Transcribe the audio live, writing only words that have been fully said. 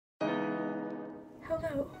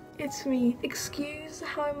Hello, it's me. Excuse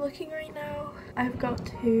how I'm looking right now. I've got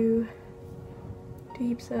to do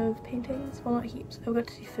heaps of paintings. Well, not heaps. I've got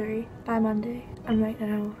to do 3 by Monday. And right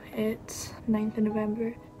now it's 9th of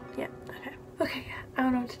November. Yeah, okay. Okay, I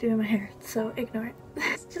don't know what to do with my hair, so ignore it.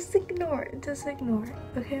 Just ignore it. Just ignore it.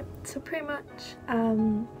 Okay, so pretty much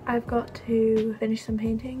I've got to finish some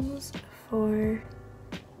paintings for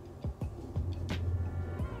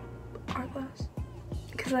art class.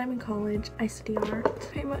 Because I'm in college, I study art.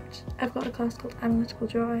 Pretty much I've got a class called analytical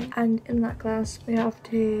drawing, and in that class we have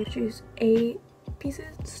to choose 8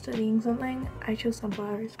 pieces studying something. I chose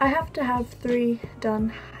sunflowers. I have to have 3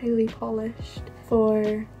 done highly polished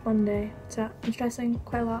for Monday, so I'm stressing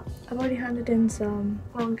quite a lot. I've already handed in some.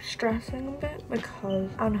 I'm stressing a bit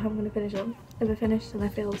because I don't know how I'm going to finish them. If I finish, then I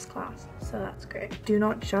fail this class, so that's great. Do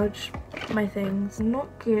not judge my things. I'm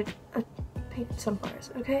not good at painting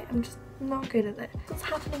sunflowers, okay? I'm just not good at it. What's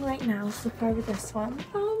happening right now so far with this one?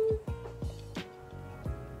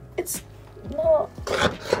 It's not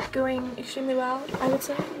going extremely well, I would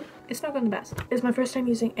say. It's not going the best. It's my first time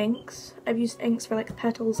using inks. I've used inks for like the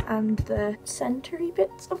petals and the centery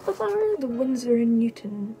bits of the flower. The Winsor &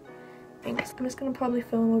 Newton inks. I'm just going to probably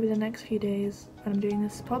film over the next few days when I'm doing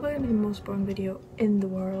this. It's probably going to be the most boring video in the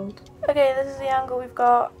world. Okay, this is the angle we've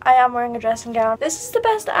got. I am wearing a dressing gown. This is the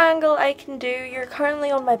best angle I can do. You're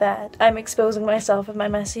currently on my bed. I'm exposing myself in my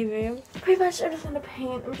messy room. Pretty much I'm just going to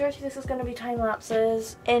paint. The majority of this is going to be time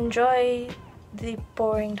lapses. Enjoy the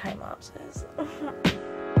boring time lapses.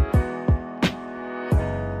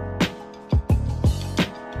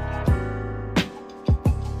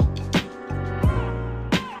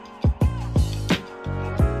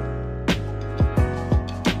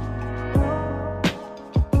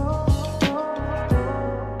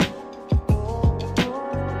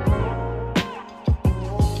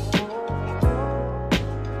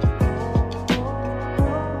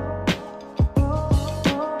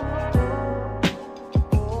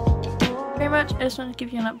 I just want to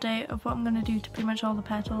give you an update of what I'm going to do to pretty much all the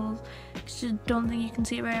petals, because I don't think you can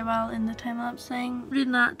see it very well in the time-lapse thing. I'm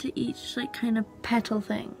doing that to each like kind of petal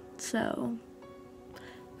thing, so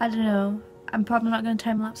I don't know. I'm probably not going to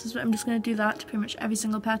time-lapse this, but I'm just going to do that to pretty much every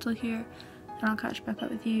single petal here, and I'll catch back up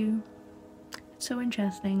with you. It's so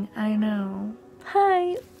interesting, I know.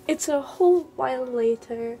 Hi! It's a whole while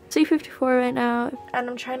later. It's 3:54 right now, and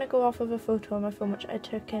I'm trying to go off of a photo on my phone which I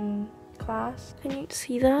took in class. Can you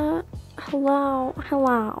see that? Hello,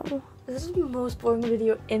 hello. This is the most boring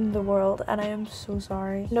video in the world, and I am so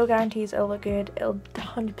sorry. No guarantees it'll look good. It'll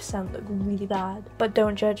 100% look really bad. But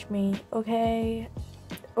don't judge me, okay?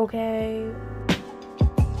 Okay?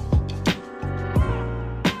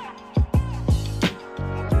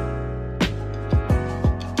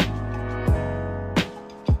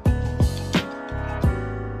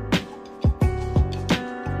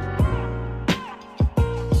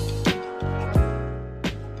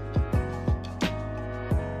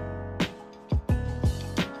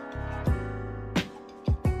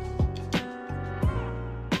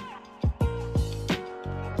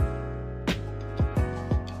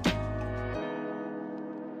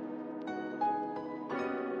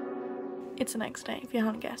 It's the next day, if you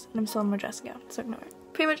haven't guessed, and I'm still in my dressing gown, so ignore it.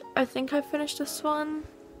 Pretty much, I think I've finished this one.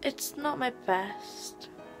 It's not my best,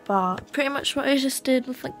 but pretty much what I just did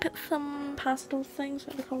was like put some pastel things,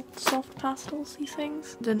 what are they called? Soft pastels-y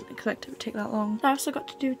things. Didn't expect it would take that long. I also got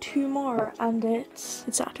to do 2 more, and it's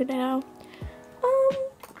Saturday now.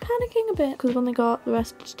 Panicking a bit, because I've only got the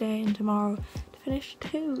rest of today and tomorrow to finish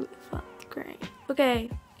 2, if that's great. Okay,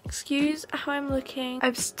 excuse how I'm looking.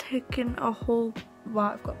 I've taken a whole...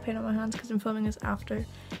 Wow, I've got paint on my hands because I'm filming this after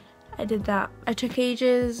I did that. I took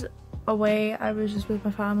ages away. I was just with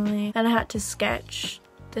my family, and I had to sketch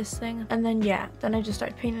this thing, and then yeah, then I just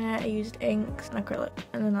started painting it. I used inks and acrylic,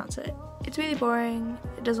 and then that's it. It's really boring.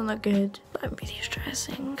 It doesn't look good, but I'm really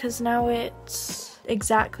stressing because now it's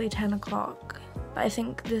exactly 10 o'clock. But I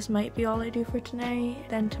think this might be all I do for tonight.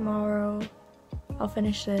 Then tomorrow I'll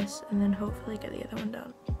finish this and then hopefully get the other one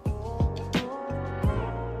done.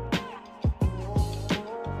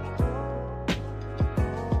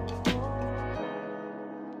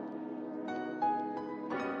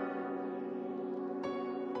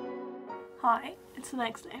 Hi, it's the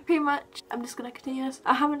next day. Pretty much, I'm just gonna continue this.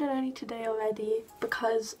 I haven't done any today already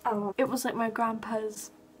because it was like my grandpa's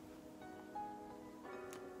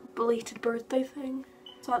belated birthday thing.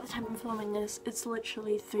 So at the time I'm filming this, it's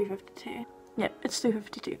literally 3:52. Yep, it's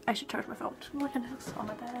 3:52. I should charge my phone. I'm looking at this on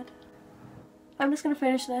my bed. I'm just gonna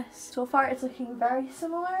finish this. So far it's looking very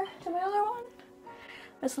similar to my other one.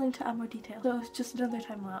 Whistling to add more detail. So it's just another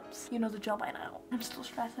time lapse. You know the job by now. I'm still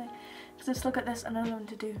stressing because I've still got this and another one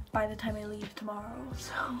to do by the time I leave tomorrow.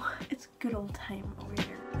 So it's a good old time over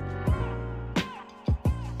here.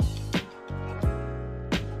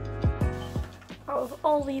 Out of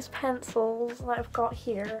all these pencils that I've got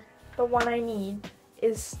here, the one I need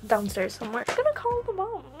is downstairs somewhere. I'm gonna call the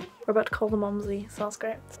mom. We're about to call the momsy, so that's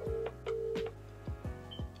great.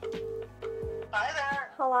 Hi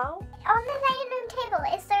there. Hello? On the dining room table,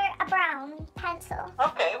 is there a brown pencil?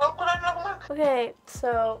 Okay, well, put on another look. Okay,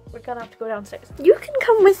 so we're gonna have to go downstairs. You can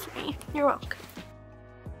come with me. You're welcome.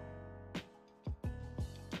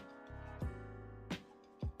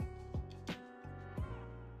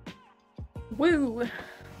 Woo!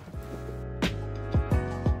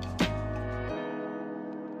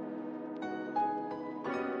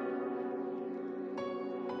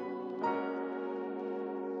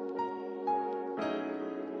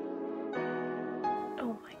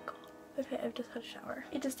 Oh my god. Okay, I've just had a shower.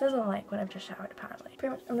 It just doesn't like when I've just showered, apparently.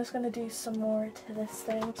 Pretty much, I'm just gonna do some more to this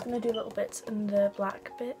thing. I'm just gonna do little bits in the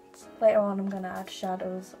black bits. Later on, I'm gonna add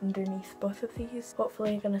shadows underneath both of these.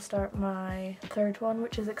 Hopefully, I'm gonna start my third one,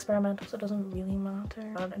 which is experimental, so it doesn't really matter.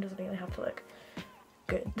 And it doesn't really have to look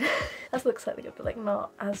good. That looks slightly good, but like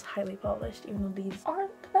not as highly polished, even though these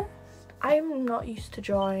aren't the best. I'm not used to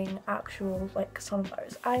drawing actual like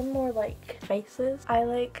sunflowers. I'm more like faces. I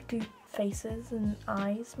like do faces and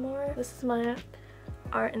eyes more. This is my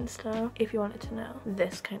art and stuff, if you wanted to know.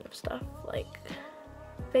 This kind of stuff, like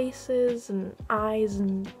faces and eyes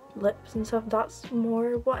and lips and stuff, that's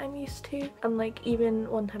more what I'm used to. And like even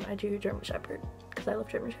one time I drew a German Shepherd because I love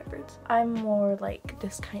German Shepherds. I'm more like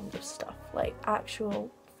this kind of stuff, like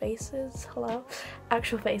actual faces. Hello?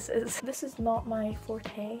 Actual faces. This is not my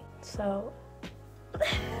forte, so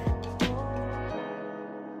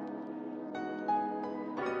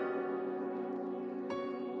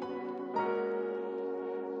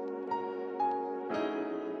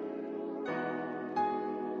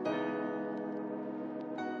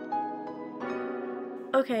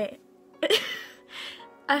okay.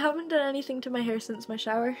 I haven't done anything to my hair since my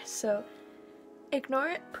shower, so ignore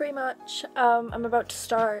it. Pretty much, I'm about to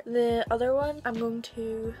start the other one. I'm going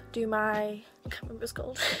to do my, I can't remember what it's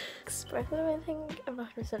called. Expressive, I think? I'm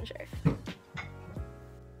not 100% sure.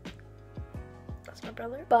 That's my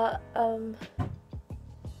brother. But,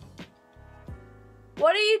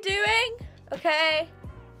 what are you doing? Okay.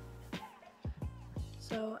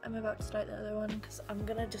 So, I'm about to start the other one because I'm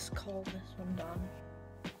gonna just call this one done.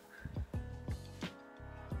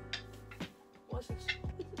 What's this?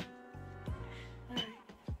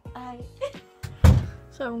 Alright.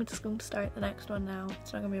 So I'm just going to start the next one now.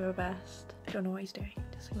 It's not going to be my best. I don't know what he's doing.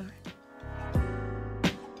 Just ignore it.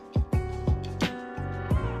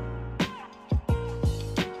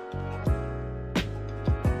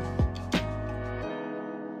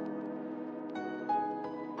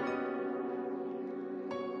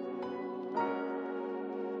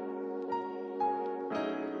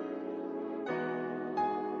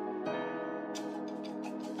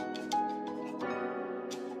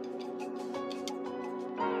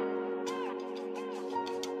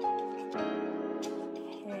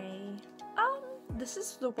 This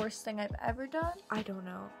is the worst thing I've ever done. I don't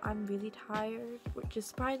know. I'm really tired, which is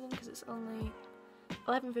surprising because it's only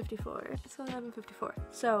 11:54. It's only 11:54.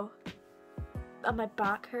 So, and my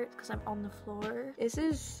back hurts because I'm on the floor. This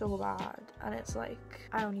is so bad, and it's like,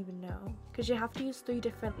 I don't even know. Because you have to use 3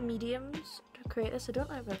 different mediums to create this. I don't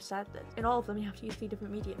know if I've said this. In all of them, you have to use 3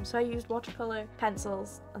 different mediums. So I used watercolor,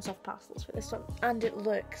 pencils, and soft pastels for this one. And it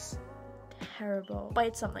looks terrible, but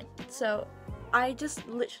it's something. So, I just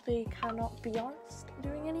literally cannot be arsed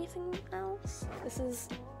doing anything else. This is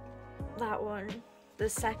that one. The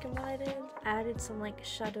second one I did, I added some like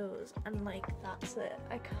shadows and like that's it.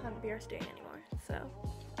 I can't be arsed doing anymore, so.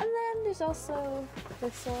 And then there's also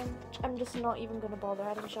this one, which I'm just not even gonna bother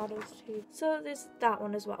adding shadows to. So there's that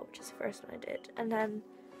one as well, which is the first one I did. And then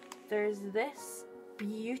there's this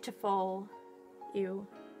beautiful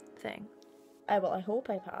thing. Well, I hope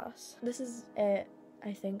I pass. This is it,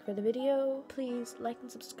 I think, for the video. Please like and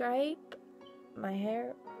subscribe my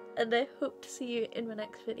hair, and I hope to see you in my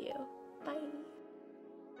next video. Bye.